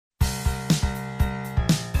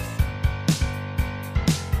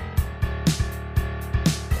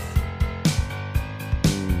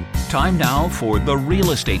Time now for The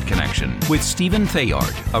Real Estate Connection with Stephen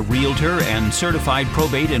Thayard, a realtor and certified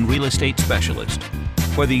probate and real estate specialist.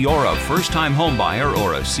 Whether you're a first-time homebuyer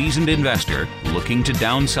or a seasoned investor looking to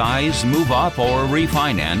downsize, move up, or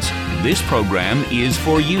refinance, this program is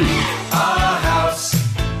for you. Our house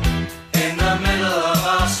in the middle of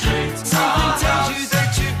our street. Something tells you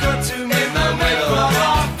that you've got to move in the middle of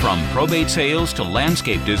our... From probate sales to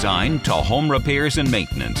landscape design to home repairs and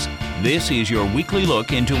maintenance, this is your weekly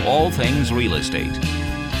look into all things real estate.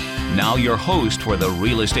 Now your host for The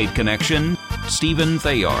Real Estate Connection, Stephen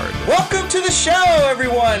Thayard. Welcome to the show,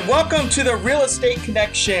 everyone. Welcome to The Real Estate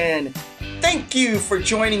Connection. Thank you for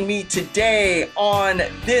joining me today on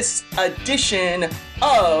this edition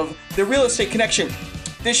of The Real Estate Connection.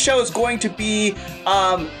 This show is going to be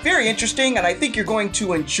very interesting, and I think you're going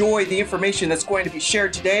to enjoy the information that's going to be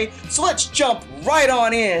shared today. So let's jump right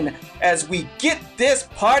on in as we get this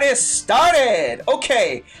party started.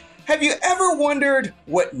 Okay, have you ever wondered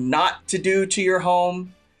what not to do to your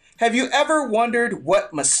home? Have you ever wondered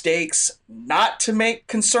what mistakes not to make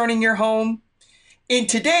concerning your home? In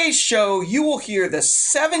today's show, you will hear the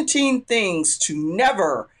 17 things to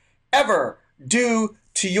never, ever do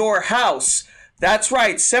to your house. That's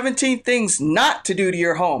right, 17 things not to do to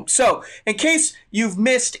your home. So, in case you've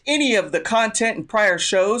missed any of the content in prior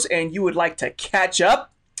shows and you would like to catch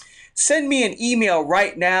up, send me an email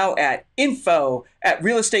right now at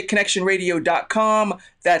info@realestateconnectionradio.com.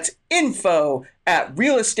 That's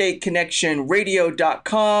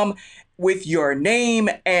info@realestateconnectionradio.com with your name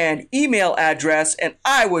and email address, and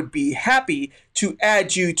I would be happy to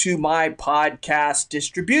add you to my podcast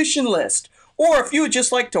distribution list. Or if you would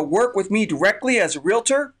just like to work with me directly as a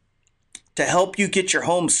realtor to help you get your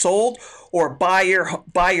home sold or buy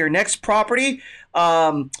your next property,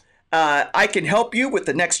 I can help you with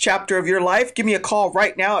the next chapter of your life. Give me a call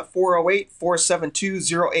right now at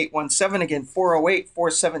 408-472-0817. Again,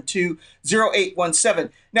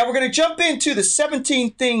 408-472-0817. Now we're going to jump into the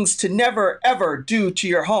 17 things to never ever do to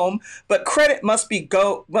your home, but credit must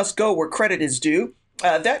go where credit is due.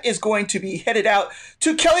 That is going to be headed out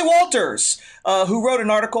to Kelly Walters, who wrote an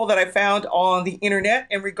article that I found on the internet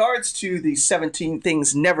in regards to the 17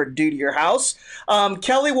 things never do to your house.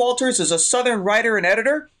 Kelly Walters is a Southern writer and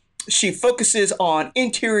editor. She focuses on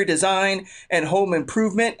interior design and home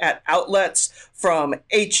improvement at outlets from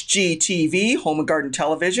HGTV, Home and Garden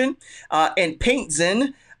Television, and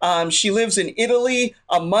Paintzen. She lives in Italy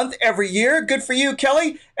a month every year. Good for you,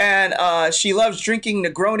 Kelly. And she loves drinking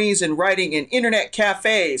Negronis and writing in internet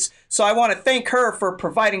cafes. So I want to thank her for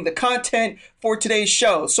providing the content for today's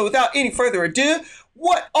show. So without any further ado,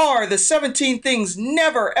 what are the 17 things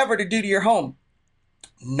never ever to do to your home?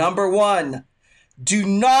 Number 1, do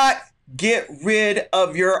not get rid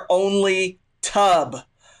of your only tub.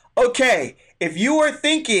 Okay, if you are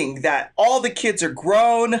thinking that all the kids are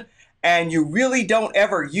grown and you really don't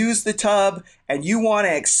ever use the tub and you want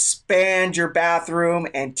to expand your bathroom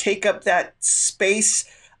and take up that space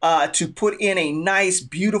to put in a nice,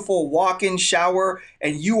 beautiful walk-in shower,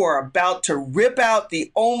 and you are about to rip out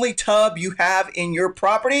the only tub you have in your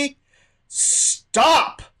property,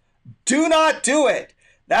 stop. Do not do it.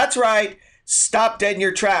 That's right. Stop dead in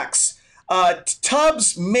your tracks.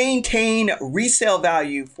 Tubs maintain resale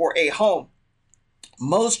value for a home.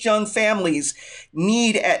 Most young families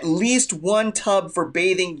need at least one tub for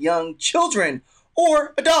bathing young children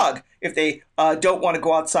or a dog if they don't want to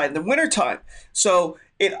go outside in the wintertime. So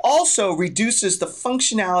it also reduces the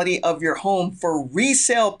functionality of your home for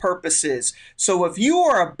resale purposes. So if you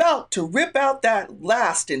are about to rip out that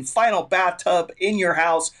last and final bathtub in your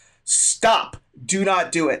house, stop. Do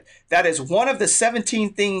not do it. That is one of the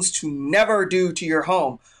 17 things to never do to your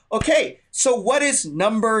home. Okay, so what is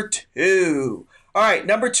number 2? All right,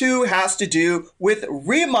 number 2 has to do with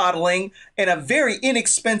remodeling in a very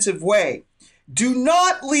inexpensive way. Do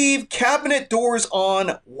not leave cabinet doors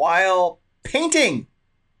on while painting.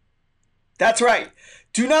 That's right.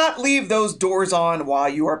 Do not leave those doors on while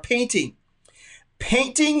you are painting.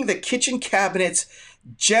 Painting the kitchen cabinets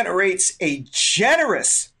generates a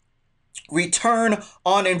generous return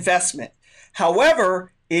on investment.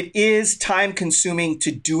 However, it is time consuming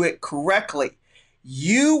to do it correctly.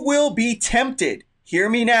 You will be tempted, hear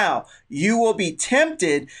me now, you will be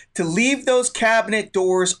tempted to leave those cabinet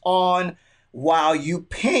doors on while you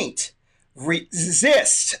paint.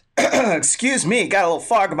 Resist, excuse me, got a little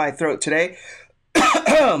fog in my throat today.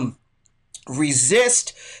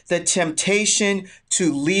 Resist the temptation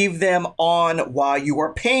to leave them on while you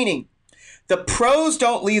are painting. The pros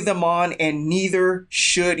don't leave them on, and neither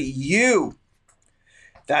should you.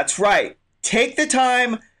 That's right. Take the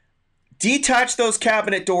time Detach those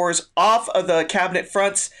cabinet doors off of the cabinet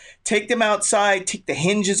fronts, take them outside, take the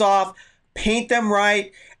hinges off, paint them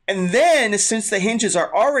right, and then since the hinges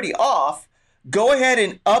are already off, go ahead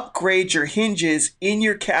and upgrade your hinges in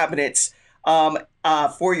your cabinets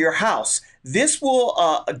for your house. This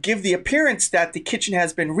will give the appearance that the kitchen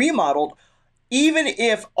has been remodeled, even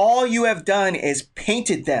if all you have done is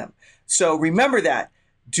painted them. So remember that.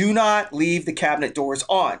 Do not leave the cabinet doors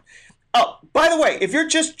on. Oh, by the way, if you're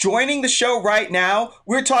just joining the show right now,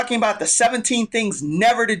 we're talking about the 17 things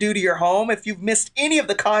never to do to your home. If you've missed any of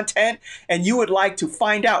the content and you would like to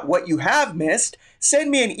find out what you have missed,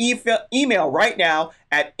 send me an email right now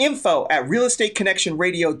at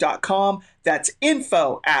info@realestateconnectionradio.com. That's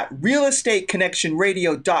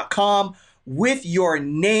info@realestateconnectionradio.com with your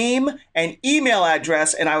name and email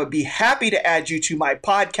address, and I would be happy to add you to my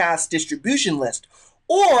podcast distribution list.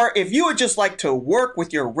 Or if you would just like to work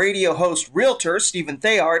with your radio host realtor, Stephen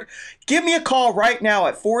Thayard, give me a call right now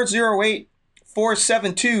at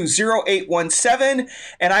 408-472-0817,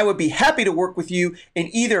 and I would be happy to work with you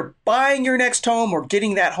in either buying your next home or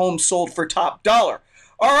getting that home sold for top dollar.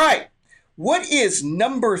 All right, what is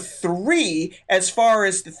number 3 as far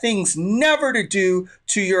as the things never to do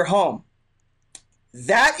to your home?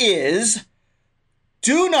 That is,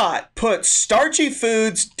 do not put starchy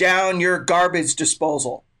foods down your garbage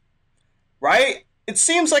disposal, right? It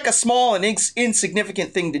seems like a small and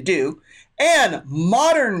insignificant thing to do, and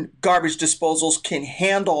modern garbage disposals can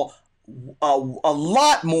handle a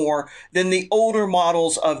lot more than the older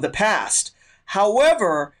models of the past.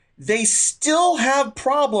 However, they still have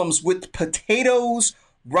problems with potatoes,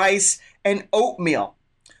 rice, and oatmeal,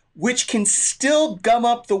 which can still gum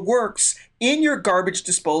up the works in your garbage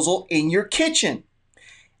disposal in your kitchen.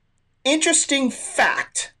 Interesting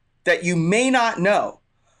fact that you may not know,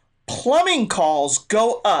 plumbing calls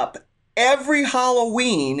go up every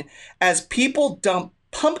Halloween as people dump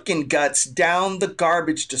pumpkin guts down the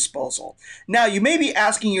garbage disposal. Now, you may be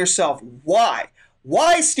asking yourself, why?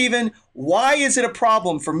 Why, Stephen? Why is it a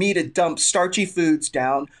problem for me to dump starchy foods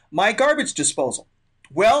down my garbage disposal?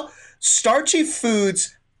 Well, starchy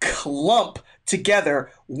foods clump together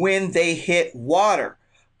when they hit water,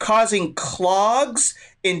 causing clogs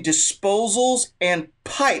in disposals and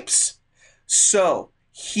pipes. So,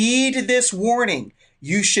 heed this warning.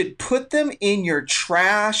 You should put them in your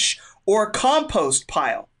trash or compost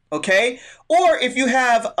pile, okay? Or if you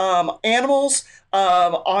have animals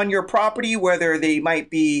on your property, whether they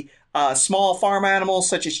might be small farm animals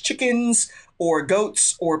such as chickens or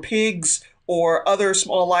goats or pigs or other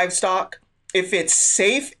small livestock, if it's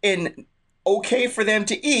safe and okay for them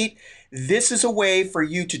to eat, this is a way for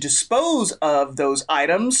you to dispose of those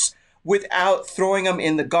items without throwing them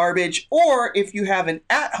in the garbage. Or if you have an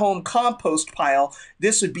at-home compost pile,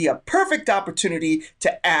 this would be a perfect opportunity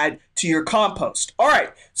to add to your compost. All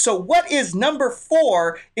right, so what is number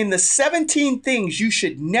 4 in the 17 things you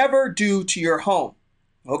should never do to your home?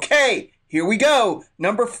 Okay, here we go.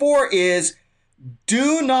 Number 4 is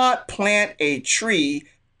do not plant a tree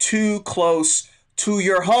too close to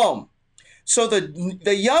your home. So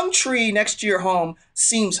the young tree next to your home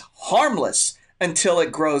seems harmless until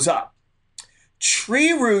it grows up.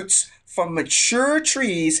 Tree roots from mature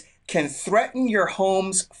trees can threaten your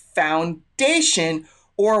home's foundation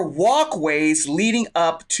or walkways leading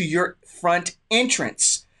up to your front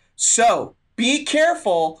entrance. So be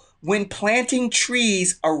careful when planting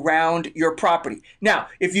trees around your property. Now,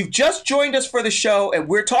 if you've just joined us for the show and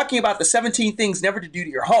we're talking about the 17 things never to do to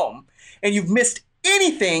your home, and you've missed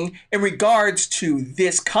anything in regards to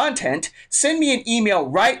this content, send me an email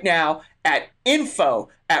right now at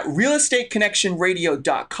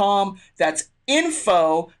info@realestateconnectionradio.com. That's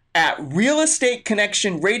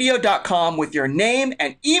info@realestateconnectionradio.com with your name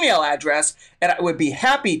and email address, and I would be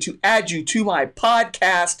happy to add you to my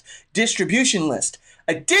podcast distribution list.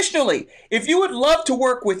 Additionally, if you would love to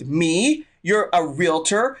work with me, you're a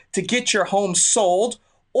realtor, to get your home sold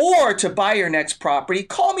or to buy your next property,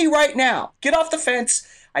 call me right now. Get off the fence.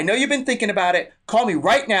 I know you've been thinking about it. Call me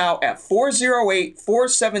right now at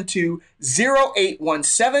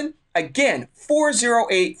 408-472-0817. Again,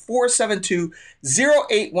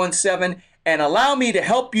 408-472-0817, and allow me to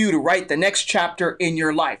help you to write the next chapter in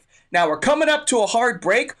your life. Now, we're coming up to a hard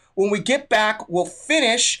break. When we get back, we'll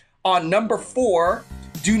finish on number 4,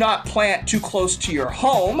 do not plant too close to your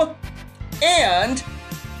home. And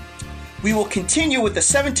we will continue with the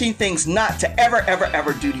 17 things not to ever, ever,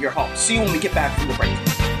 ever do to your home. See you when we get back from the break.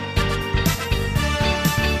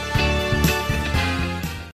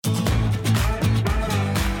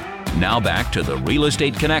 Now back to the Real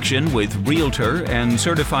Estate Connection with Realtor and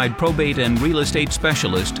Certified Probate and Real Estate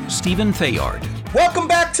Specialist Stephen Thayard. Welcome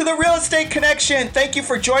back to the Real Estate Connection. Thank you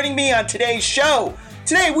for joining me on today's show.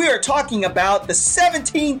 Today we are talking about the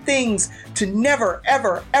 17 things to never,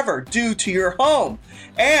 ever, ever do to your home.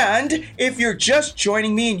 And if you're just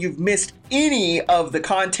joining me and you've missed any of the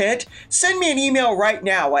content, send me an email right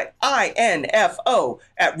now at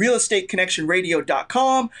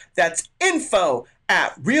info@realestateconnectionradio.com. That's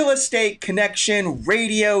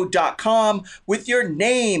info@realestateconnectionradio.com with your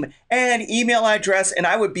name and email address, and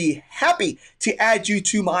I would be happy to add you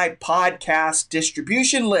to my podcast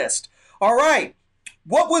distribution list. All right,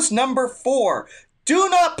 what was number 4? Do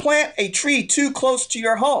not plant a tree too close to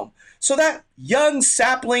your home. So that young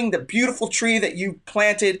sapling, the beautiful tree that you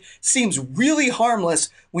planted, seems really harmless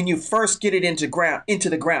when you first get it into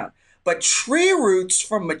the ground. But tree roots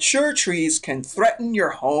from mature trees can threaten your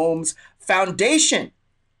home's foundation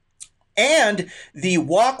and the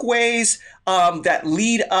walkways that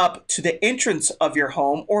lead up to the entrance of your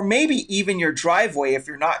home, or maybe even your driveway if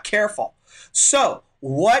you're not careful. So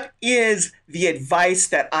what is the advice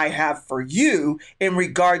that I have for you in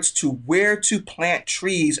regards to where to plant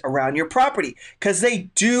trees around your property? Because they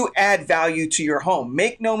do add value to your home.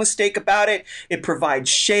 Make no mistake about it. It provides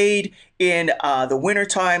shade in the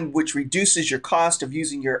wintertime, which reduces your cost of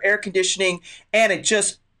using your air conditioning, and it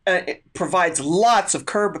provides lots of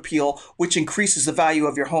curb appeal, which increases the value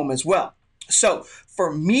of your home as well. So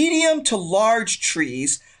for medium to large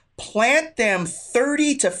trees, plant them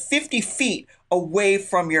 30 to 50 feet away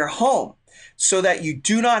from your home so that you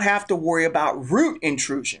do not have to worry about root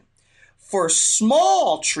intrusion. For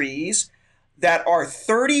small trees that are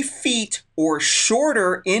 30 feet or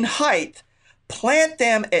shorter in height, plant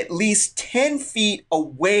them at least 10 feet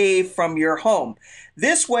away from your home.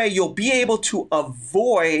 This way you'll be able to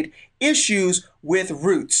avoid issues with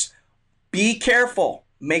roots. Be careful.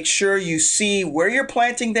 Make sure you see where you're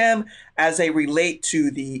planting them as they relate to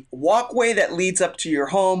the walkway that leads up to your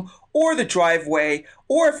home, or the driveway,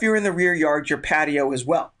 or if you're in the rear yard, your patio as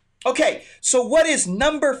well. Okay, so what is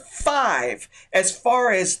number 5 as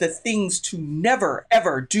far as the things to never,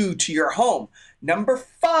 ever do to your home? Number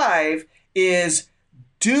 5 is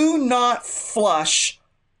do not flush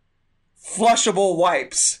flushable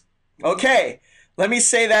wipes. Okay, let me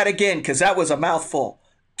say that again because that was a mouthful.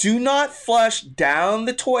 Do not flush down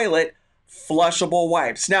the toilet flushable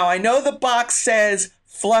wipes. Now, I know the box says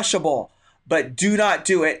flushable, but do not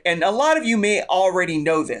do it. And a lot of you may already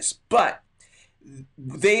know this, but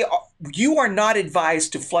you are not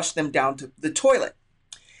advised to flush them down to the toilet.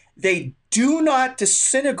 They do not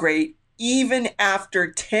disintegrate even after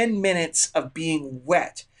 10 minutes of being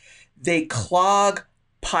wet. They clog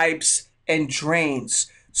pipes and drains.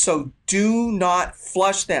 So do not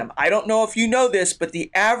flush them. I don't know if you know this, but the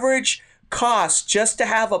average cost just to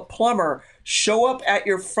have a plumber show up at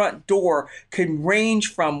your front door can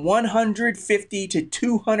range from $150 to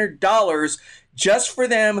 $200 just for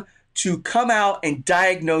them to come out and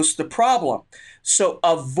diagnose the problem. So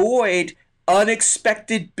avoid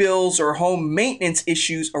unexpected bills or home maintenance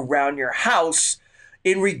issues around your house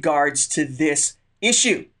in regards to this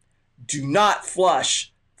issue. Do not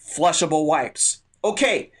flush flushable wipes.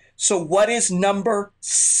 Okay, so what is number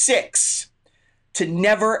 6 to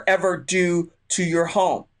never ever do to your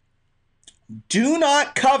home? Do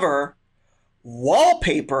not cover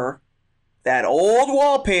wallpaper, that old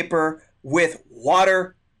wallpaper, with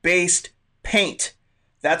water-based paint.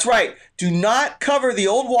 That's right. Do not cover the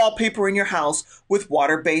old wallpaper in your house with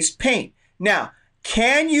water-based paint. Now,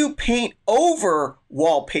 can you paint over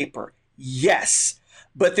wallpaper? Yes,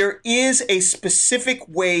 but there is a specific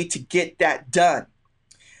way to get that done.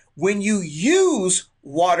 When you use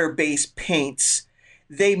water-based paints,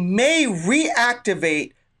 they may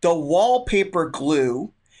reactivate the wallpaper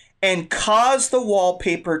glue and cause the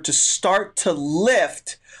wallpaper to start to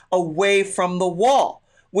lift away from the wall,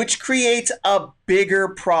 which creates a bigger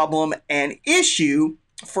problem and issue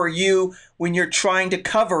for you when you're trying to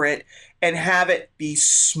cover it and have it be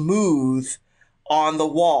smooth on the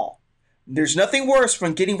wall. There's nothing worse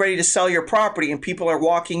when getting ready to sell your property and people are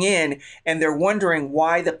walking in and they're wondering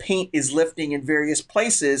why the paint is lifting in various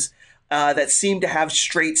places that seem to have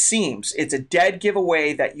straight seams. It's a dead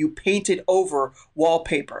giveaway that you painted over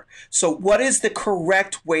wallpaper. So what is the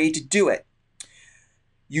correct way to do it?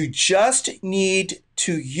 You just need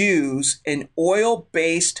to use an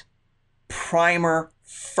oil-based primer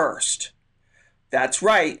first. That's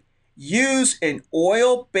right. Use an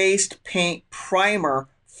oil-based paint primer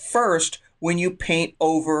first when you paint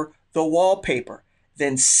over the wallpaper.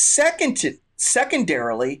 Then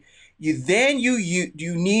secondarily,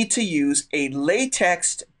 you need to use a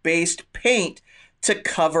latex-based paint to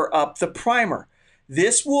cover up the primer.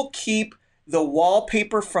 This will keep the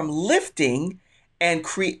wallpaper from lifting and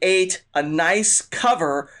create a nice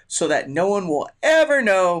cover so that no one will ever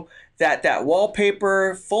know that that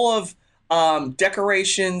wallpaper full of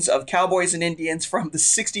decorations of cowboys and Indians from the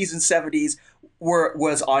 60s and 70s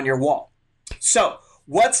was on your wall. So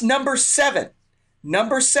what's number 7?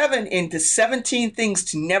 Number 7 into 17 things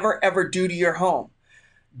to never ever do to your home.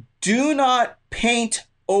 Do not paint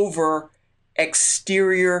over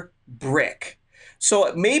exterior brick. So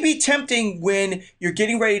it may be tempting when you're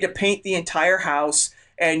getting ready to paint the entire house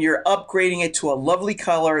and you're upgrading it to a lovely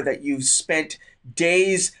color that you've spent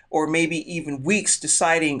days or maybe even weeks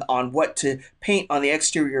deciding on what to paint on the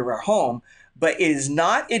exterior of your home, but it is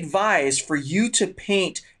not advised for you to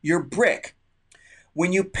paint your brick.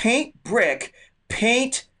 When you paint brick,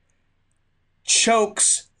 paint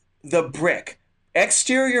chokes the brick.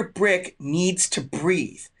 Exterior brick needs to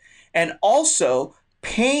breathe. And also,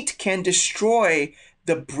 paint can destroy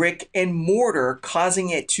the brick and mortar, causing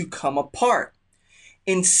it to come apart.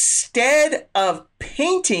 Instead of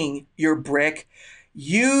painting your brick,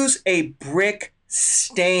 use a brick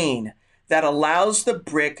stain that allows the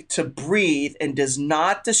brick to breathe and does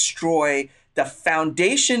not destroy the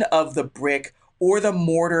foundation of the brick or the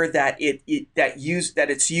mortar that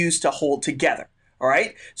it's used to hold together. All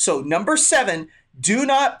right. So number 7, do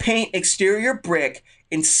not paint exterior brick.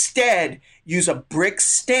 Instead, use a brick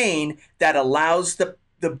stain that allows the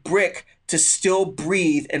brick to still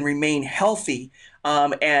breathe and remain healthy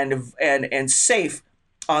and safe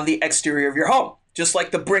on the exterior of your home, just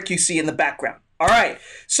like the brick you see in the background. All right.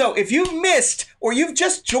 So if you've missed or you've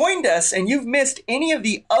just joined us and you've missed any of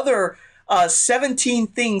the other 17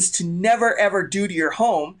 things to never ever do to your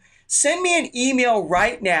home, send me an email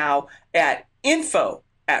right now at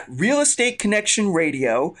info@Real Estate Connection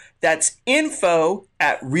Radio. That's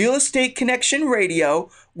info@Real Estate Connection Radio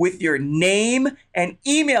with your name and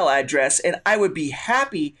email address, and I would be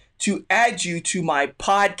happy to add you to my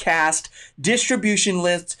podcast distribution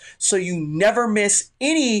list so you never miss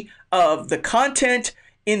any of the content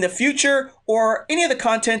in the future or any of the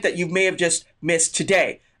content that you may have just missed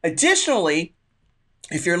today. Additionally,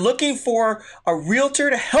 if you're looking for a realtor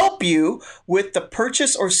to help you with the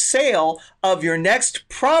purchase or sale of your next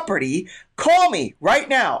property, call me right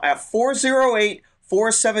now at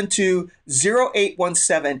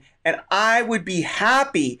 408-472-0817, and I would be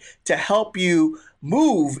happy to help you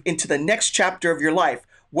move into the next chapter of your life.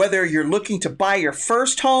 Whether you're looking to buy your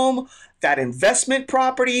first home, that investment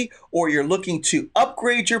property, or you're looking to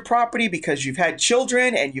upgrade your property because you've had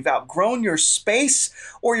children and you've outgrown your space,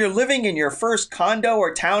 or you're living in your first condo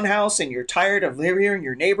or townhouse and you're tired of hearing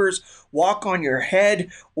your neighbors walk on your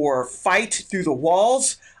head or fight through the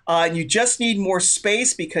walls, and you just need more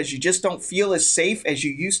space because you just don't feel as safe as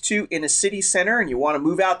you used to in a city center and you want to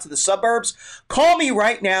move out to the suburbs, call me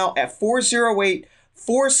right now at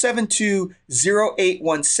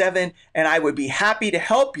 408-472-0817, and I would be happy to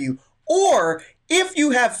help you. Or if you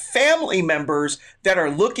have family members that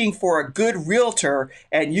are looking for a good realtor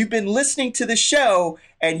and you've been listening to the show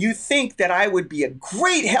and you think that I would be a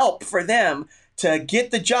great help for them to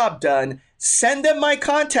get the job done, send them my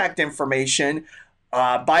contact information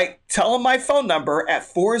by tell them my phone number at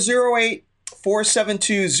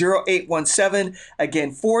 408-472-0817.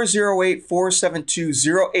 Again,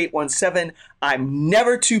 408-472-0817. I'm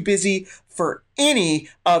never too busy for any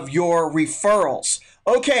of your referrals.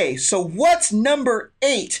 Okay, so what's number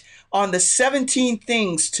 8 on the 17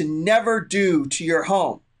 things to never do to your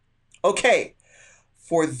home? Okay,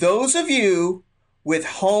 for those of you with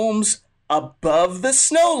homes above the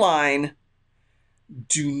snow line,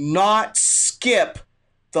 do not skip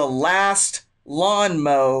the last lawn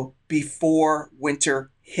mow before winter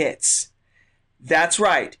hits. That's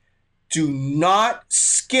right. Do not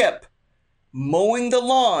skip mowing the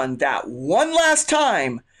lawn that one last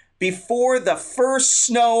time before the first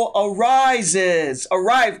snow arrives. I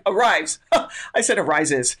said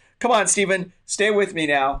arises. Come on, Stephen. Stay with me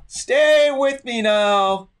now.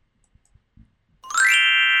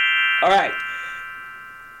 All right.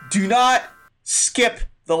 Do not skip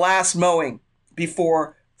the last mowing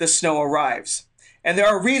before the snow arrives. And there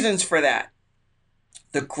are reasons for that.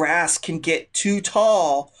 The grass can get too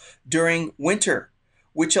tall during winter,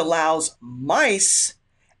 which allows mice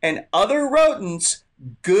and other rodents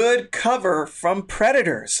good cover from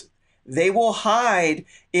predators. They will hide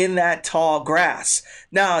in that tall grass.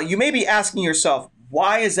 Now, you may be asking yourself,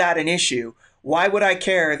 why is that an issue? Why would I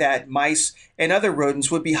care that mice and other rodents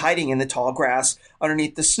would be hiding in the tall grass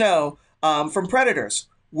underneath the snow from predators?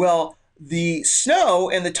 Well, the snow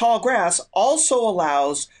and the tall grass also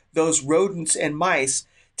allows those rodents and mice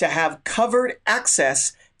to have covered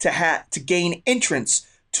access to gain entrance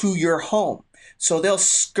to your home. So they'll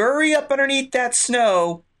scurry up underneath that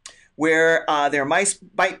snow where there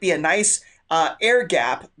might be a nice air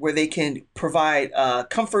gap where they can provide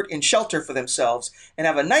comfort and shelter for themselves and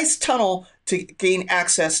have a nice tunnel to gain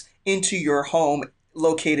access into your home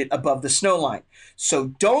located above the snow line. So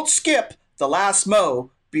don't skip the last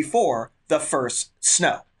mow before the first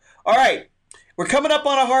snow. All right, we're coming up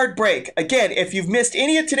on a hard break. Again, if you've missed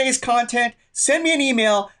any of today's content, send me an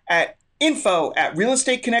email at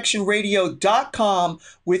info@realestatekonnectionradio.com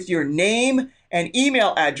with your name and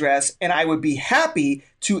email address, and I would be happy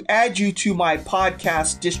to add you to my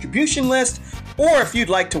podcast distribution list. Or if you'd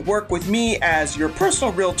like to work with me as your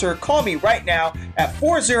personal realtor, call me right now at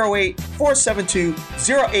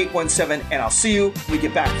 408-472-0817, and I'll see you when we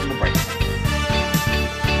get back from the break.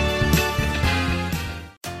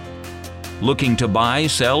 Looking to buy,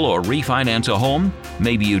 sell, or refinance a home?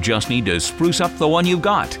 Maybe you just need to spruce up the one you've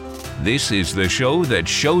got. This is the show that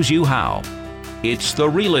shows you how. It's The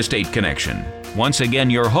Real Estate Connection. Once again,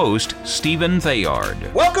 your host, Stephen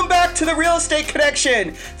Thayard. Welcome back to The Real Estate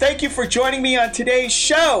Connection. Thank you for joining me on today's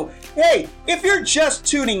show. Hey, if you're just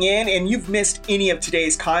tuning in and you've missed any of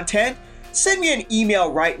today's content, send me an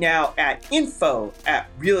email right now at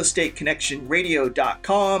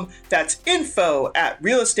info@realestatekonnectionradio.com. That's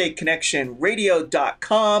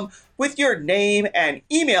info@realestatekonnectionradio.com with your name and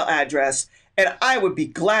email address, and I would be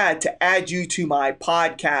glad to add you to my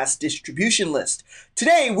podcast distribution list.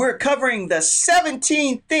 Today, we're covering the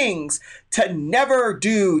 17 things to never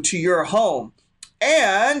do to your home.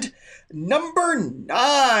 And number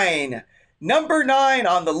 9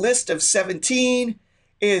 on the list of 17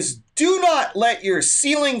 is do not let your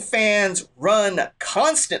ceiling fans run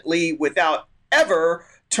constantly without ever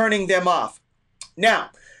turning them off. Now,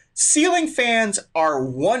 ceiling fans are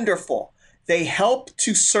wonderful. They help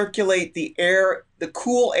to circulate the air, the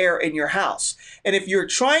cool air in your house. And if you're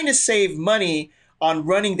trying to save money on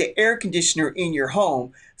running the air conditioner in your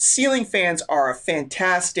home, ceiling fans are a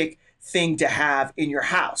fantastic thing to have in your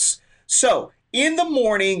house. So in the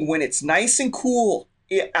morning when it's nice and cool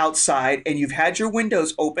outside and you've had your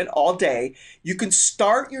windows open all day, you can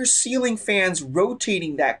start your ceiling fans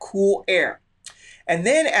rotating that cool air. And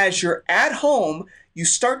then as you're at home, you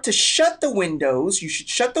start to shut the windows. You should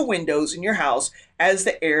shut the windows in your house as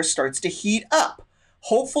the air starts to heat up.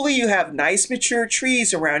 Hopefully you have nice mature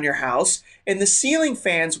trees around your house, and the ceiling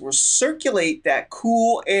fans will circulate that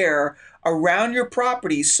cool air around your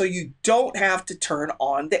property so you don't have to turn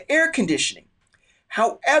on the air conditioning.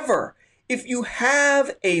 However, if you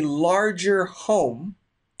have a larger home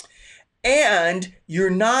and you're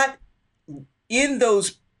not in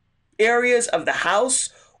those areas of the house,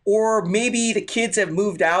 or maybe the kids have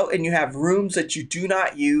moved out and you have rooms that you do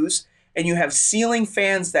not use, and you have ceiling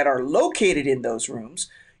fans that are located in those rooms,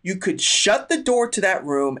 you could shut the door to that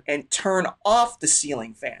room and turn off the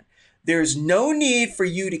ceiling fan. There's no need for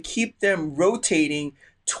you to keep them rotating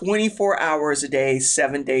 24 hours a day,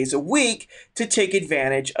 7 days a week to take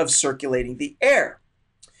advantage of circulating the air.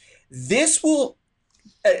 This will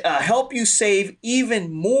help you save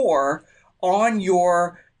even more on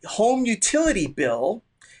your home utility bill,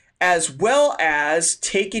 as well as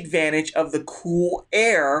take advantage of the cool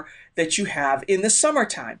air that you have in the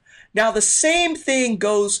summertime. Now, the same thing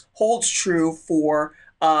holds true for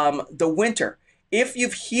the winter. If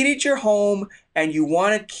you've heated your home and you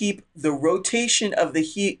want to keep the rotation of the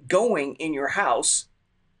heat going in your house,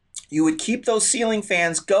 you would keep those ceiling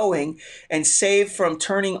fans going and save from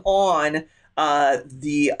turning on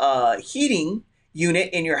the heating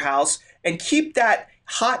unit in your house, and keep that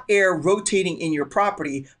hot air rotating in your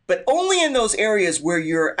property, but only in those areas where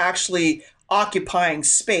you're actually occupying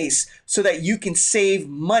space so that you can save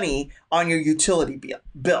money on your utility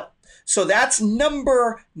bill. So that's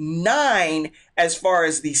number 9 as far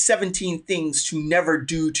as the 17 things to never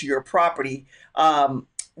do to your property while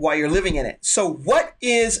you're living in it. So what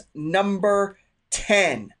is number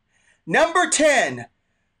 10? Number 10,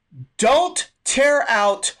 don't tear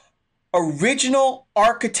out original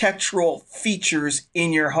architectural features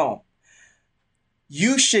in your home.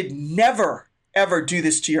 You should never, ever do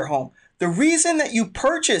this to your home. The reason that you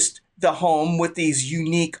purchased the home with these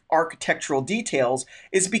unique architectural details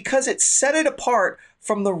is because it set it apart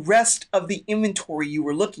from the rest of the inventory you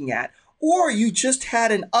were looking at, or you just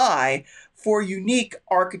had an eye for unique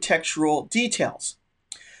architectural details.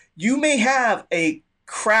 You may have a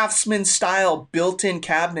craftsman style built-in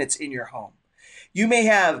cabinets in your home. You may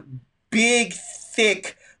have big,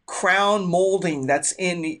 thick crown molding that's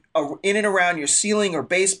in and around your ceiling or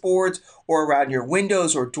baseboards, or around your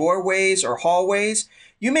windows or doorways or hallways.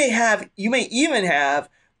 You may even have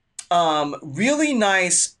really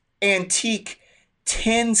nice antique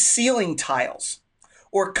tin ceiling tiles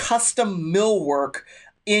or custom millwork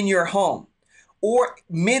in your home or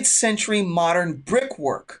mid-century modern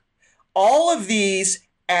brickwork. All of these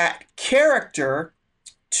add character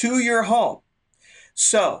to your home.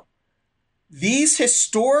 So these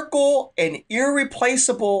historical and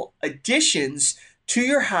irreplaceable additions to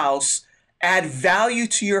your house add value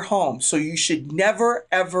to your home. So you should never,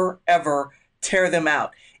 ever, ever tear them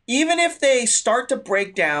out. Even if they start to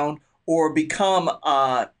break down or become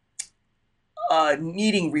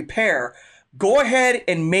needing repair, go ahead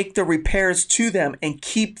and make the repairs to them and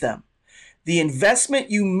keep them. The investment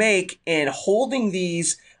you make in holding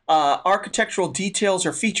these architectural details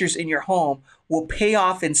or features in your home will pay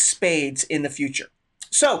off in spades in the future.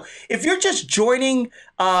 So if you're just joining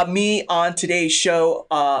me on today's show,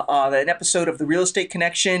 on an episode of the Real Estate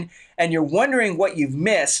Connection, and you're wondering what you've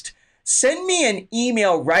missed, send me an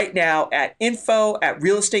email right now at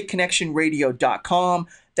info@realestateconnectionradio.com.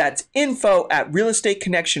 That's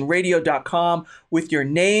info@realestateconnectionradio.com with your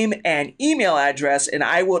name and email address, and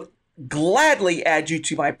I will gladly add you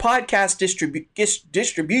to my podcast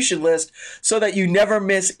distribution list so that you never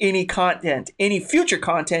miss any content, any future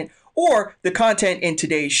content, or the content in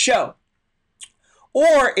today's show.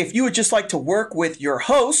 Or if you would just like to work with your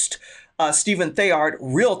host, Stephen Thayard,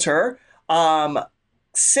 Realtor, call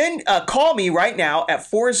me right now at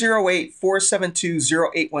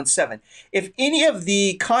 408-472-0817. If any of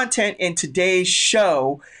the content in today's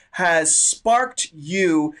show has sparked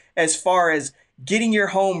you as far as getting your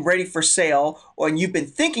home ready for sale, or you've been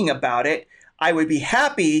thinking about it, I would be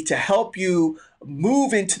happy to help you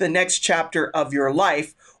move into the next chapter of your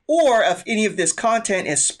life. Or if any of this content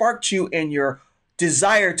has sparked you in your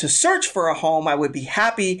desire to search for a home, I would be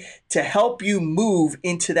happy to help you move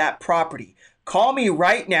into that property. Call me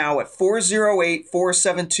right now at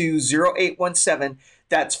 408-472-0817.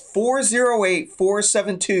 That's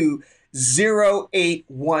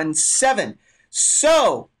 408-472-0817.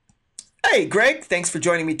 So, hey, Greg, thanks for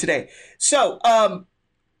joining me today. So,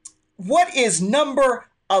 what is number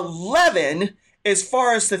 11 as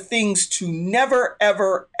far as the things to never,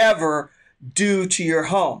 ever, ever do to your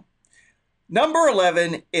home? Number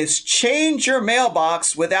 11 is change your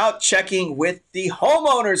mailbox without checking with the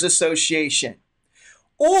Homeowners Association,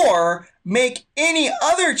 or make any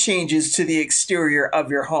other changes to the exterior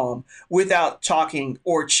of your home without talking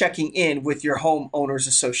or checking in with your Homeowners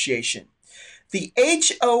Association. The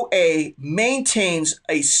HOA maintains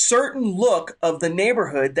a certain look of the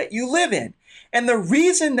neighborhood that you live in. And the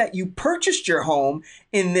reason that you purchased your home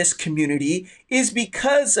in this community is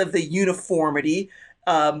because of the uniformity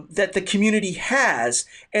that the community has,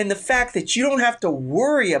 and the fact that you don't have to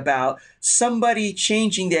worry about somebody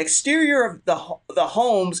changing the exterior of the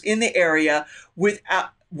homes in the area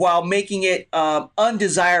while making it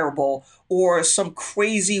undesirable, or some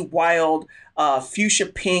crazy wild fuchsia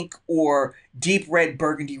pink or deep red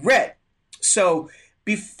burgundy red. So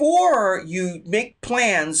before you make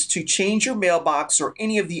plans to change your mailbox or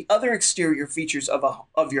any of the other exterior features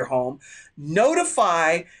of your home,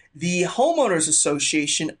 notify the Homeowners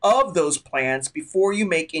Association of those plans before you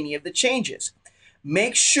make any of the changes.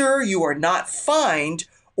 Make sure you are not fined,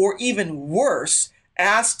 or even worse,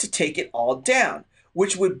 asked to take it all down,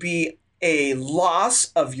 which would be a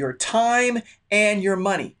loss of your time and your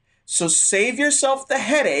money. So save yourself the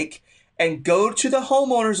headache and go to the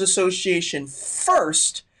Homeowners Association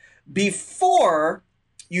first before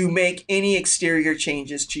you make any exterior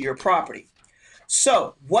changes to your property.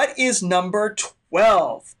 So what is number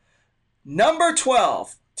 12? Number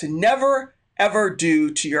 12 to never ever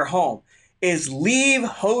do to your home is leave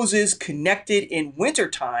hoses connected in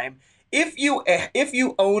wintertime if you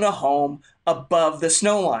own a home above the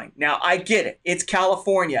snow line. Now, I get it. It's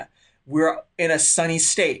California. We're in a sunny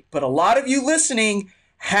state. But a lot of you listening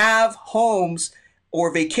have homes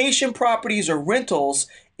or vacation properties or rentals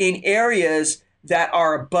in areas that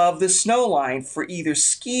are above the snow line for either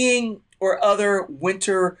skiing or other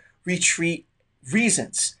winter retreat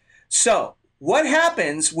reasons. So what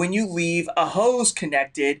happens when you leave a hose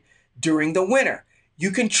connected during the winter?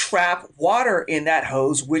 You can trap water in that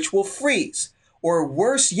hose, which will freeze. Or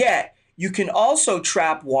worse yet, you can also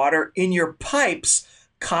trap water in your pipes,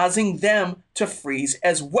 causing them to freeze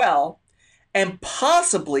as well, and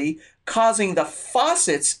possibly causing the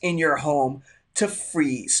faucets in your home to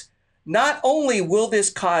freeze. Not only will this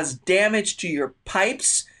cause damage to your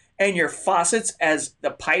pipes and your faucets, as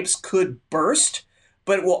the pipes could burst,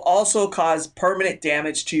 but it will also cause permanent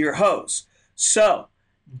damage to your hose. So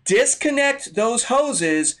disconnect those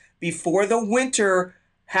hoses before the winter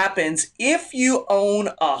happens if you own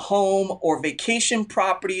a home or vacation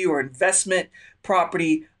property or investment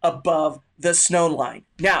property above the snow line.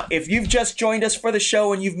 Now, if you've just joined us for the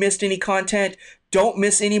show and you've missed any content, don't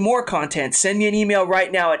miss any more content. Send me an email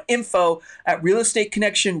right now at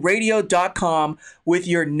info@realestateconnectionradio.com with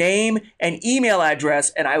your name and email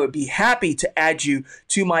address, and I would be happy to add you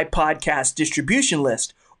to my podcast distribution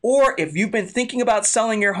list. Or if you've been thinking about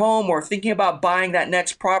selling your home or thinking about buying that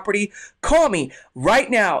next property, call me right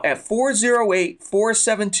now at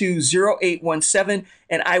 408-472-0817,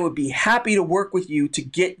 and I would be happy to work with you to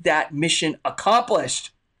get that mission accomplished.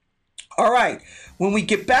 All right, when we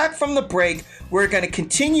get back from the break, we're going to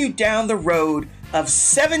continue down the road of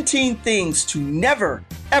 17 things to never,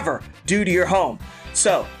 ever do to your home.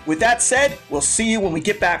 So with that said, we'll see you when we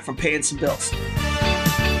get back from paying some bills.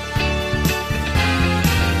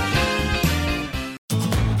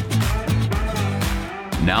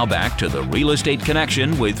 Now back to the Real Estate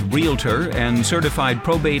Connection with Realtor and Certified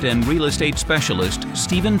Probate and Real Estate Specialist,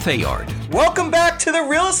 Stephen Thayard. Welcome back to the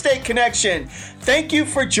Real Estate Connection. Thank you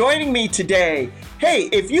for joining me today. Hey,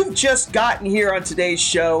 if you've just gotten here on today's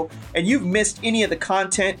show and you've missed any of the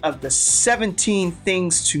content of the 17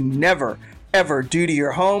 things to never, ever do to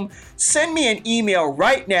your home, send me an email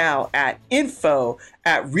right now at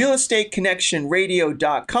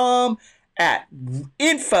info@realestateconnectionradio.com, at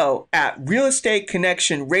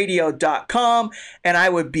info@realestateconnectionradio.com, and I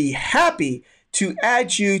would be happy to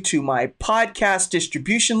add you to my podcast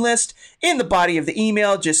distribution list. In the body of the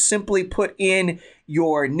email, just simply put in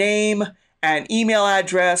your name and email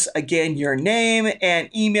address. Again, your name and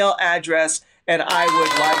email address, and I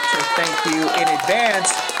would like to thank you in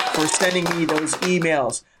advance for sending me those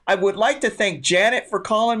emails. I would like to thank Janet for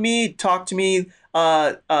calling me, talk to me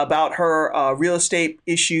about her real estate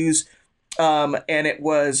issues. And it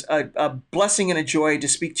was a blessing and a joy to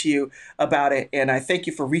speak to you about it. And I thank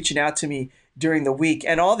you for reaching out to me during the week,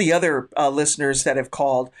 and all the other listeners that have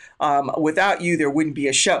called. Without you, there wouldn't be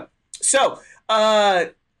a show. So,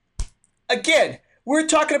 again, we're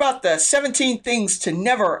talking about the 17 things to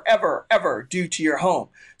never, ever, ever do to your home.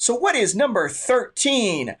 So what is number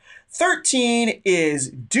 13? 13 is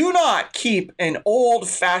do not keep an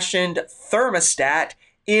old-fashioned thermostat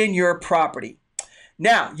in your property.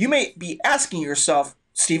 Now, you may be asking yourself,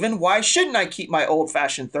 Stephen, why shouldn't I keep my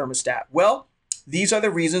old-fashioned thermostat? Well, these are the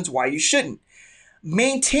reasons why you shouldn't.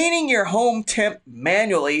 Maintaining your home temp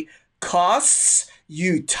manually costs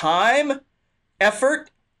you time, effort,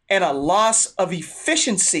 and a loss of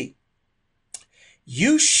efficiency.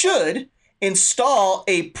 You should install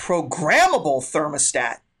a programmable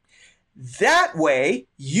thermostat. That way,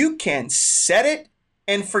 you can set it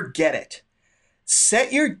and forget it.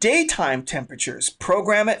 Set your daytime temperatures.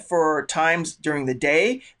 Program it for times during the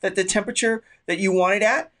day that the temperature that you want it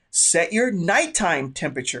at. Set your nighttime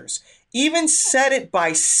temperatures. Even set it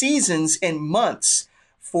by seasons and months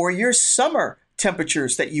for your summer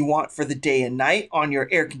temperatures that you want for the day and night on your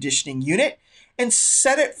air conditioning unit. And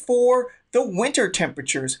set it for the winter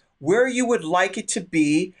temperatures where you would like it to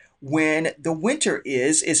be when the winter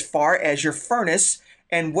is, as far as your furnace,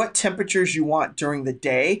 and what temperatures you want during the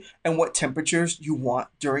day and what temperatures you want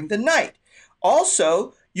during the night.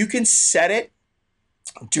 Also, you can set it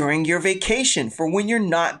during your vacation for when you're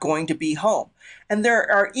not going to be home. And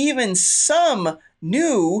there are even some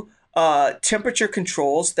new temperature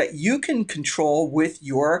controls that you can control with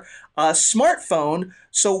your smartphone.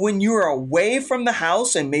 So when you're away from the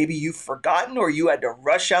house and maybe you've forgotten or you had to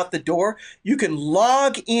rush out the door, you can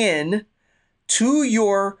log in to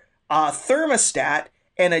your thermostat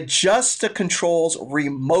and adjust the controls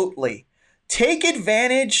remotely. Take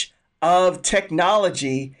advantage of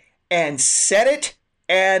technology and set it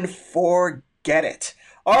and forget it.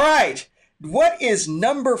 All right, what is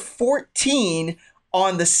number 14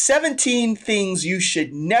 on the 17 things you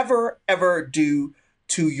should never, ever do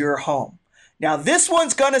to your home? Now, this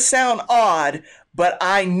one's going to sound odd, but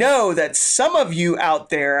I know that some of you out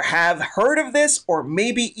there have heard of this or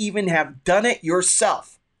maybe even have done it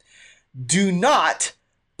yourself. Do not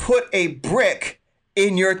put a brick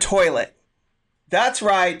in your toilet. That's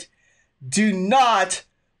right. Do not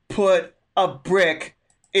put a brick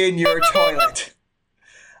in your toilet.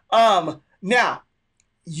 Now,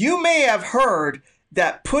 you may have heard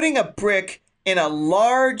that putting a brick in a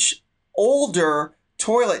large, older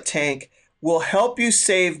toilet tank will help you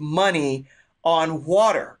save money on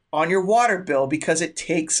water, on your water bill, because it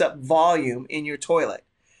takes up volume in your toilet.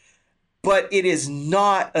 But it is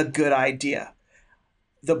not a good idea.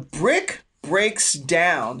 The brick breaks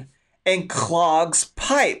down and clogs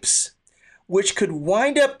pipes, which could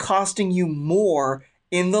wind up costing you more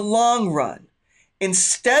in the long run.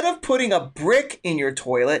 Instead of putting a brick in your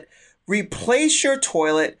toilet, replace your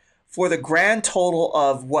toilet for the grand total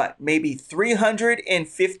of what, maybe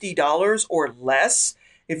 $350 or less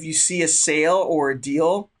if you see a sale or a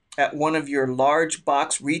deal at one of your large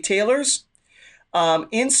box retailers.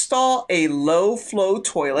 Install a low flow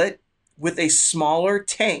toilet with a smaller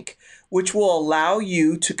tank, which will allow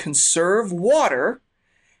you to conserve water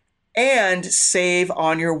and save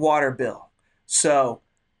on your water bill. So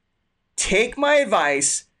take my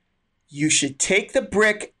advice. You should take the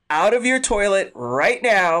brick out of your toilet right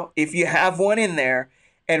now, if you have one in there,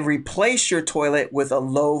 and replace your toilet with a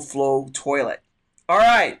low flow toilet. All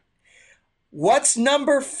right. What's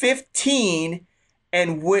number 15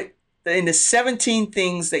 and what in the 17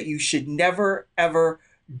 things that you should never ever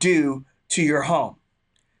do to your home?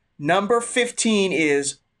 Number 15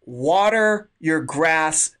 is water your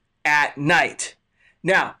grass at night.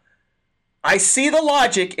 Now, I see the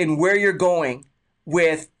logic in where you're going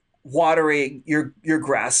with watering your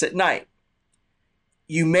grass at night.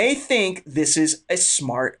 You may think this is a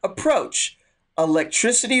smart approach.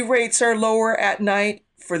 Electricity rates are lower at night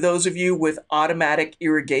for those of you with automatic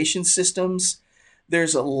irrigation systems.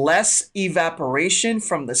 There's less evaporation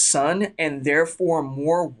from the sun, and therefore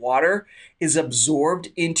more water is absorbed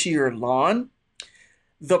into your lawn.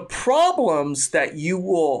 The problems that you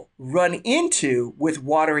will run into with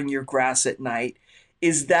watering your grass at night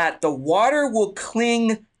is that the water will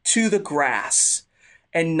cling to the grass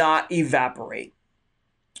and not evaporate.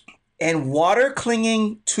 And water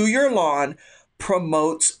clinging to your lawn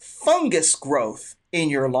promotes fungus growth in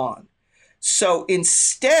your lawn. So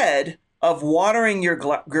instead of watering your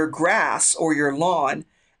grass or your lawn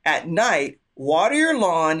at night, water your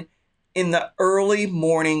lawn in the early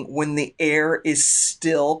morning when the air is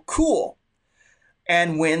still cool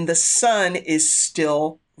and when the sun is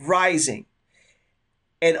still rising.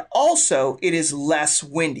 And also, it is less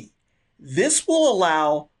windy. This will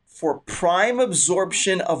allow for prime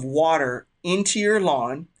absorption of water into your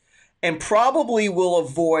lawn and probably will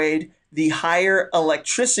avoid the higher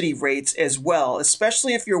electricity rates as well,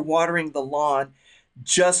 especially if you're watering the lawn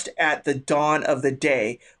just at the dawn of the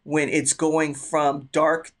day when it's going from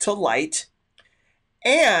dark to light.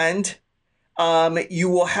 And you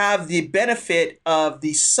will have the benefit of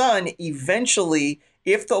the sun eventually,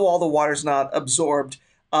 if all the water's not absorbed,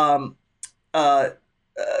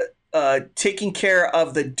 taking care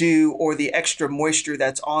of the dew or the extra moisture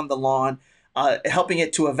that's on the lawn, helping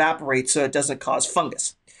it to evaporate so it doesn't cause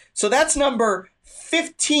fungus. So that's number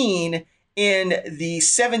 15 in the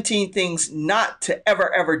 17 things not to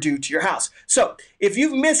ever do to your house. So if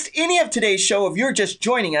you've missed any of today's show, if you're just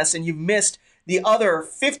joining us and you've missed the other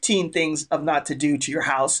 15 things of not to do to your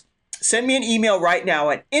house, send me an email right now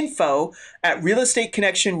at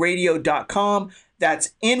info@realestateconnectionradio.com. That's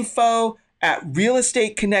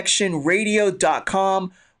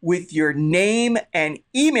info@realestateconnectionradio.com with your name and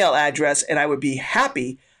email address, and I would be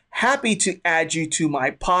happy to add you to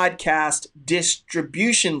my podcast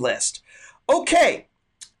distribution list. Okay.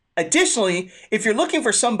 Additionally, if you're looking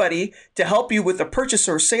for somebody to help you with the purchase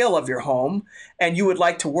or sale of your home, and you would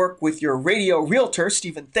like to work with your radio realtor,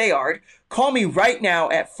 Stephen Thayard, call me right now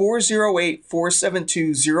at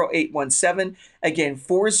 408-472-0817. Again,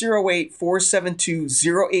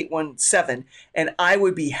 408-472-0817. And I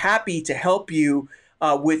would be happy to help you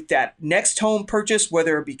with that next home purchase,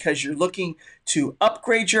 whether because you're looking to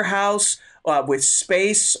upgrade your house with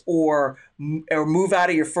space or move out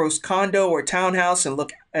of your first condo or townhouse and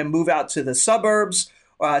move out to the suburbs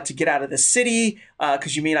to get out of the city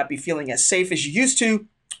because you may not be feeling as safe as you used to.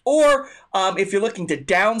 Or if you're looking to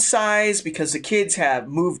downsize because the kids have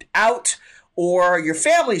moved out or your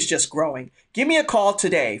family's just growing, give me a call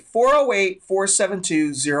today,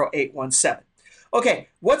 408-472-0817. Okay,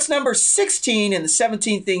 what's number 16 in the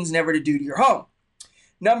 17 things never to do to your home?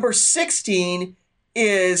 Number 16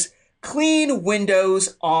 is clean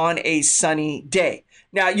windows on a sunny day.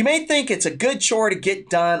 Now, you may think it's a good chore to get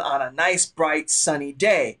done on a nice, bright, sunny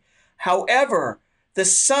day. However, the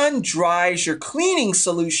sun dries your cleaning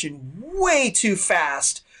solution way too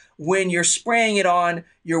fast when you're spraying it on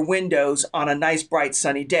your windows on a nice, bright,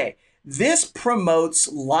 sunny day. This promotes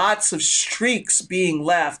lots of streaks being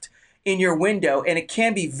left in your window, and it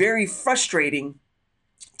can be very frustrating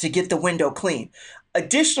to get the window clean.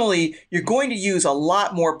 Additionally, you're going to use a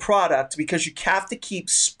lot more product because you have to keep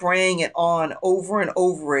spraying it on over and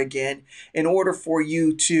over again in order for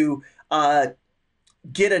you to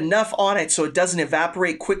get enough on it so it doesn't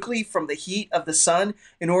evaporate quickly from the heat of the sun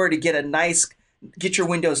in order to get your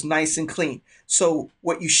windows nice and clean. So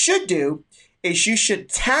what you should do is you should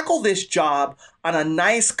tackle this job on a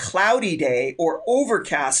nice cloudy day or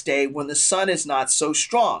overcast day when the sun is not so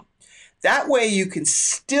strong. That way you can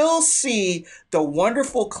still see the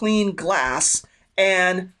wonderful clean glass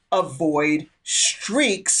and avoid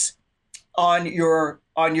streaks on your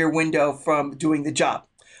window from doing the job.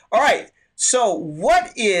 All right, so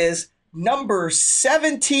what is number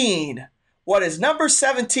 17? What is number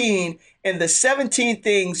 17 in the 17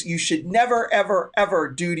 things you should never, ever,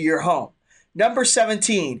 ever do to your home? Number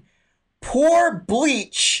 17, pour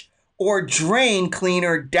bleach or drain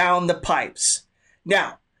cleaner down the pipes.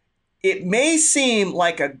 Now, it may seem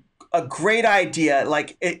like a great idea,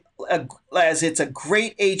 as it's a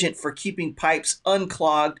great agent for keeping pipes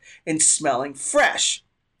unclogged and smelling fresh.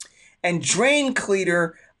 And drain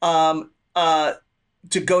cleaner to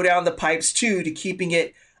go down the pipes too, to keeping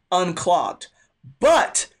it unclogged.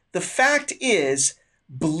 But the fact is,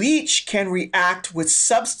 bleach can react with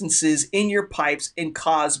substances in your pipes and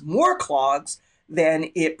cause more clogs than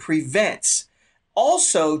it prevents.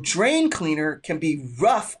 Also, drain cleaner can be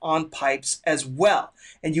rough on pipes as well,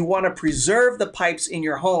 and you want to preserve the pipes in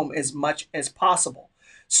your home as much as possible.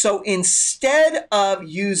 So instead of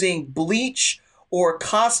using bleach or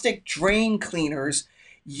caustic drain cleaners,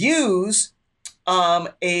 use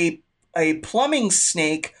a plumbing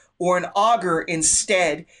snake or an auger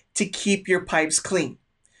instead to keep your pipes clean.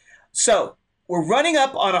 So we're running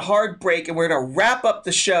up on a hard break, and we're going to wrap up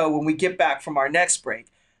the show when we get back from our next break.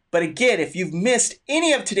 But again, if you've missed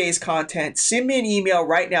any of today's content, send me an email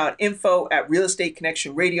right now at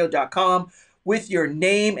info@realestateconnectionradio.com with your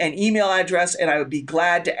name and email address, and I would be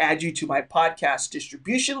glad to add you to my podcast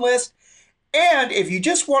distribution list. And if you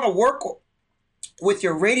just want to work with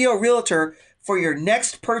your radio realtor for your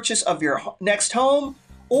next purchase of your next home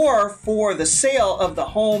or for the sale of the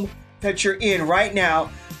home that you're in right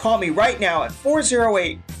now, call me right now at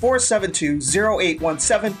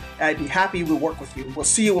 408-472-0817, and I'd be happy to work with you. We'll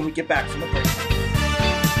see you when we get back from the break.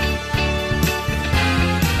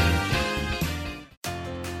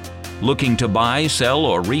 Looking to buy, sell,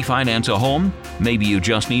 or refinance a home? Maybe you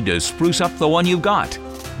just need to spruce up the one you've got.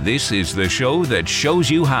 This is the show that shows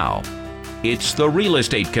you how. It's The Real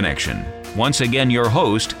Estate Connection. Once again, your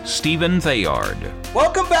host, Stephen Thayard.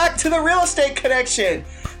 Welcome back to The Real Estate Connection.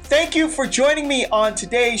 Thank you for joining me on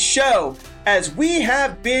today's show as we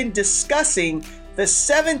have been discussing the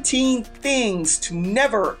 17 things to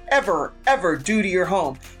never, ever, ever do to your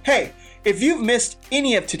home. Hey, if you've missed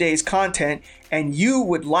any of today's content and you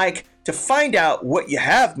would like to find out what you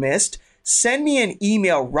have missed, send me an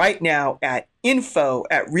email right now at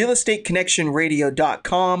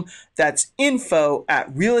info@realestateconnectionradio.com. That's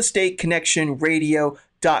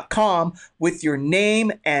info@realestateconnectionradio.com with your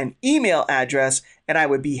name and email address, and I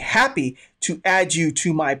would be happy to add you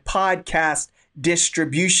to my podcast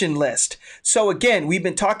distribution list. So again, we've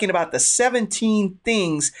been talking about the 17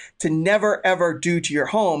 things to never ever do to your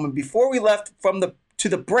home. And before we left to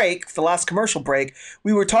the break, the last commercial break,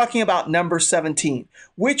 we were talking about number 17,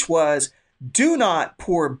 which was do not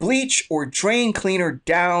pour bleach or drain cleaner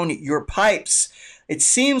down your pipes. It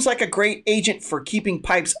seems like a great agent for keeping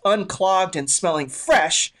pipes unclogged and smelling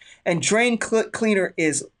fresh, and drain cleaner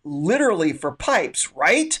is literally for pipes,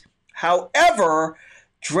 right? However,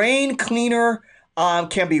 drain cleaner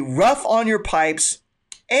can be rough on your pipes,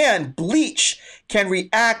 and bleach can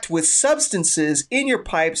react with substances in your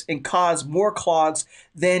pipes and cause more clogs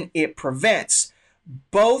than it prevents.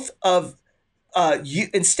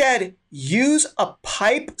 Instead, use a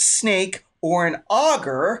pipe snake or an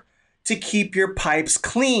auger to keep your pipes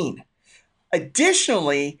clean.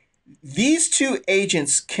 Additionally, these two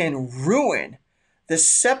agents can ruin the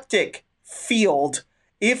septic field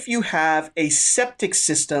if you have a septic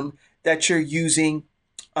system that you're using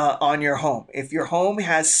on your home. If your home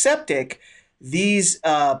has septic, these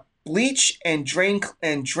bleach and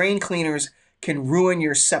drain cleaners can ruin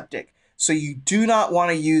your septic. So you do not want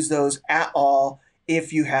to use those at all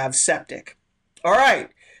if you have septic. All right.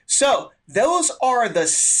 So those are the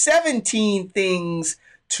 17 things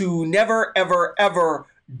to never, ever, ever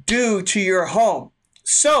do to your home.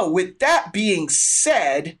 So with that being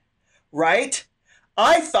said, right,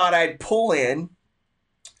 I thought I'd pull in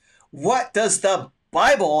what does the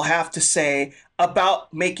Bible have to say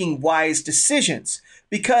about making wise decisions?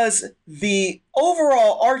 Because the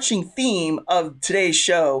overall arching theme of today's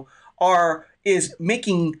show is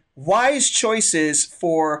making wise choices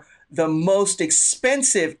for the most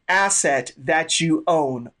expensive asset that you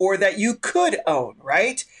own or that you could own,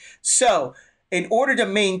 right? So in order to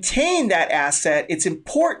maintain that asset, it's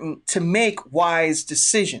important to make wise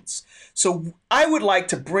decisions. So I would like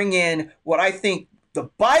to bring in what I think the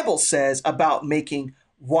Bible says about making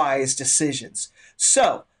wise decisions.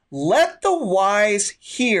 So let the wise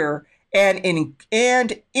hear and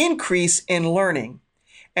increase in learning,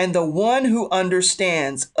 and the one who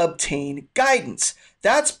understands obtain guidance.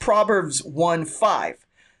 That's Proverbs 1:5.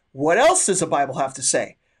 What else does the Bible have to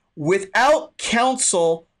say? Without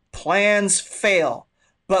counsel, plans fail,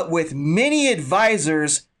 but with many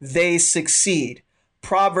advisors, they succeed.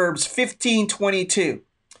 Proverbs 15:22.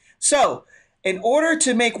 So, in order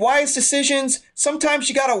to make wise decisions, sometimes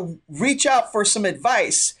you got to reach out for some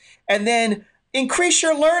advice and then increase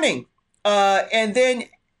your learning and then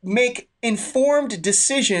make informed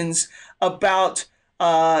decisions about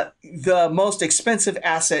the most expensive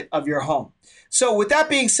asset of your home. So with that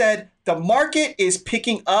being said, the market is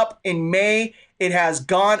picking up in May. It has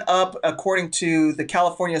gone up, according to the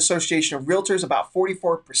California Association of Realtors, about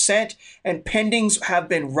 44%, and pendings have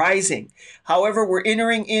been rising. However, we're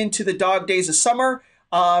entering into the dog days of summer,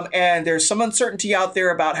 and there's some uncertainty out there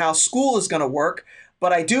about how school is going to work.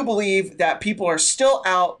 But I do believe that people are still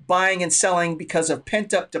out buying and selling because of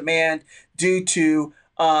pent-up demand due to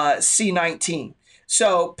C-19.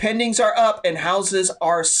 So pendings are up and houses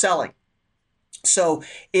are selling. So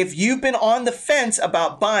if you've been on the fence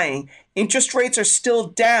about buying, interest rates are still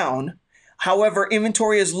down. However,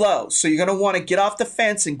 inventory is low. So you're going to want to get off the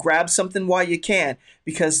fence and grab something while you can,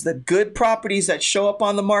 because the good properties that show up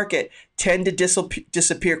on the market tend to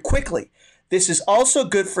disappear quickly. This is also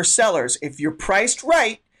good for sellers. If you're priced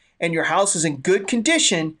right and your house is in good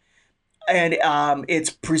condition and it's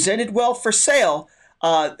presented well for sale,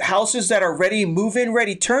 houses that are ready, move-in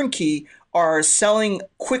ready, turnkey are selling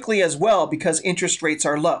quickly as well because interest rates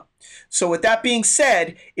are low. So with that being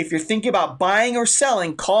said, if you're thinking about buying or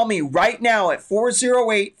selling, call me right now at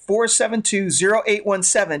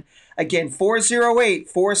 408-472-0817. Again,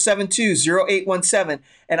 408-472-0817.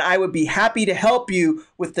 And I would be happy to help you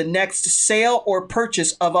with the next sale or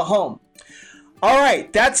purchase of a home. All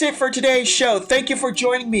right, that's it for today's show. Thank you for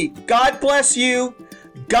joining me. God bless you.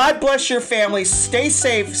 God bless your family. Stay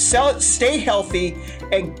safe, stay healthy,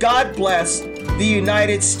 and God bless the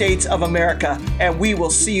United States of America. And we will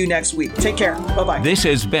see you next week. Take care. Bye-bye. This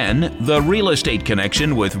has been The Real Estate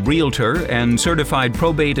Connection with Realtor and Certified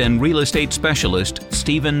Probate and Real Estate Specialist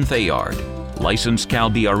Stephen Thayard. Licensed Cal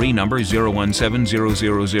BRE number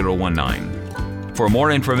 0170019. For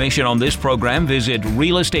more information on this program, visit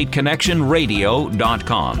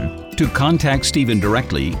realestateconnectionradio.com. To contact Stephen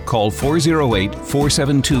directly, call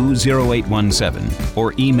 408-472-0817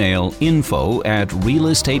 or email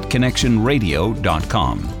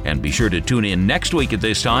info@realestateconnectionradio.com. And be sure to tune in next week at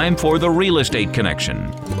this time for The Real Estate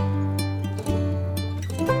Connection.